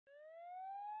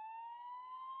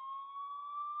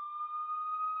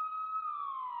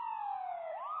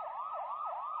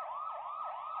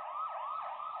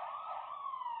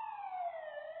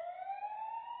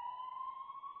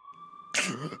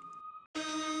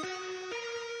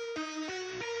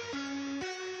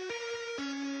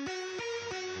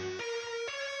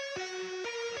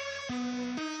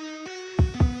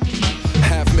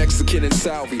Half Mexican and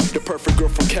Salvi, the perfect girl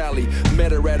from Cali.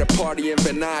 Met her at a party in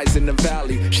Van Nuys in the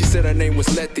valley. She said her name was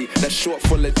Letty, that's short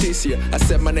for Leticia. I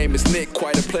said my name is Nick,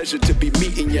 quite a pleasure to be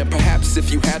meeting you. Perhaps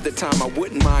if you had the time I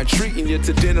wouldn't mind treating you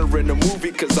to dinner and a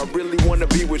movie, cause I really wanna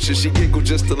be with you. She giggled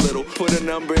just a little, put a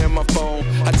number in my phone.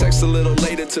 I text a little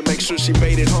later to make sure she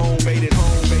made it home.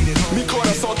 Mi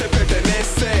corazón te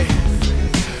pertenece,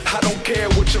 I don't care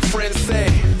what your friends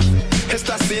say.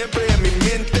 Está siempre en mi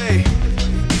mente,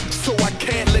 so I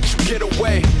can't let you get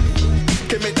away.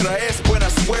 Que me traes buena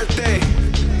suerte,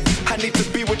 I need to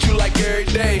be with you like every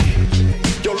day.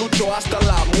 Yo lucho hasta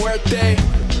la muerte,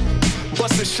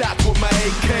 busting shots with my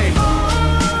AK.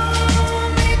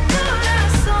 Oh, mi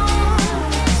corazón,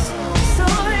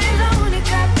 soy la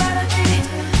única para ti.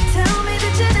 Tell me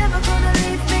that you're never gonna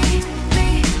leave me.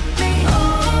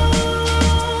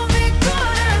 Oh, mi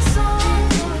corazón,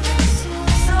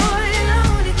 soy la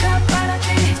única para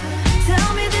ti.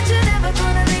 Tell me that you're never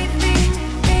gonna leave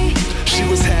me. She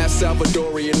was half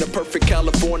Salvadorian, the perfect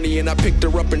Californian. I picked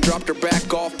her up and dropped her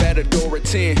back off at a door at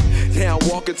 10. Now I'm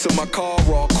walking to my car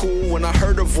all cool when I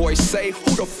heard her voice say,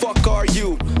 "Who the fuck are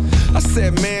you?" I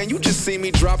said, "Man, you just see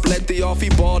me drop Letty off." He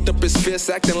balled up his fist,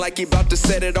 acting like he about to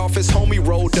set it off. His homie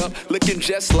rolled up, looking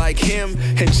just like him.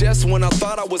 And just when I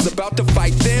thought I was about to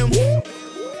fight them,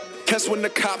 that's when the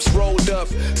cops rolled up,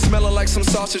 smelling like some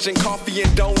sausage and coffee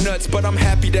and donuts. But I'm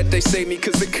happy that they saved me,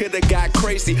 cause it could've got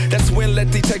crazy. That's when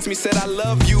Letty texted me, said, "I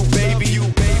love you, baby.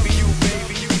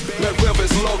 Me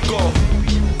vuelves loco,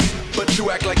 but you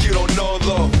act like you don't know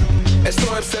though.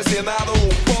 Estoy obsesionado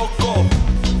un poco,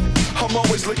 I'm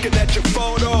always looking at your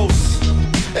photos.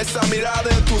 Esa mirada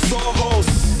en tus ojos,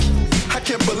 I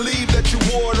can't believe that you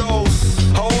wore those.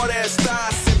 Ahora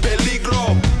estás en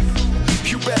peligro,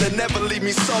 you better never leave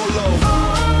me solo.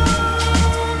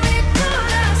 Oh, mi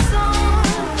corazón,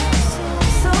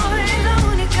 soy la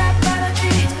única para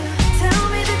ti. Tell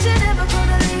me that you're never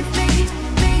gonna leave me.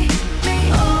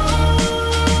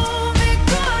 Oh, mi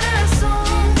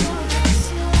corazón,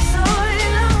 soy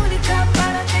la única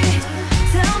para ti.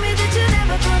 Tell me that you're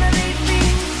never gonna leave me.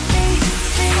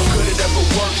 How could it ever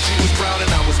work? She was brown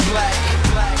and I was black.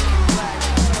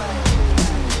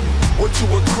 Went to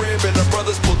her crib and her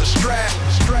brothers pulled the strap.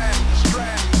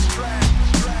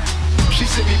 She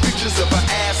sent me pictures of her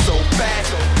ass so fat.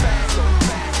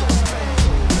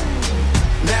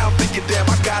 Now I'm thinking, damn,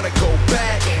 I gotta go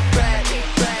back.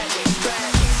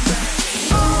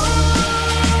 Oh,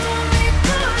 mi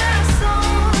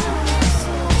corazón,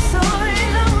 soy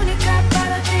la única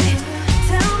para ti.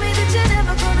 Tell me that you're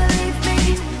never gonna leave me.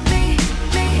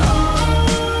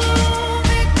 Oh,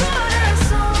 mi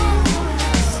corazón,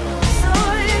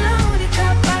 soy la única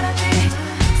para ti.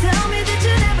 Tell me that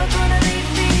you're never gonna leave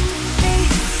me.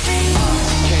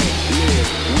 Can't live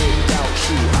without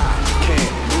you. I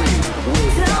can't breathe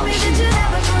without Tell me that you. you're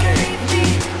never gonna leave me.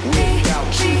 Without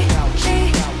you.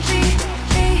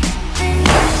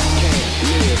 Can't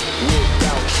live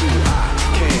without you. I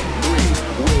can't breathe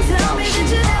Tell without me you. that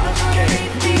you're never I gonna can't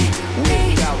leave breathe me.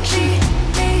 without you.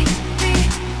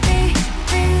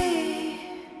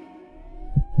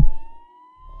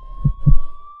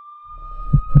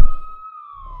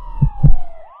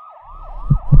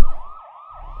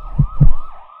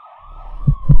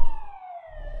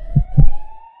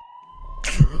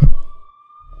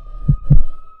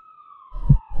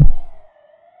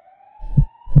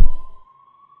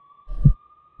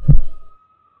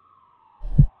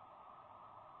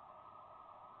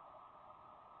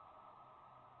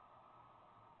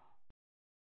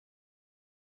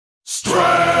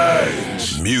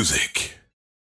 Strange music.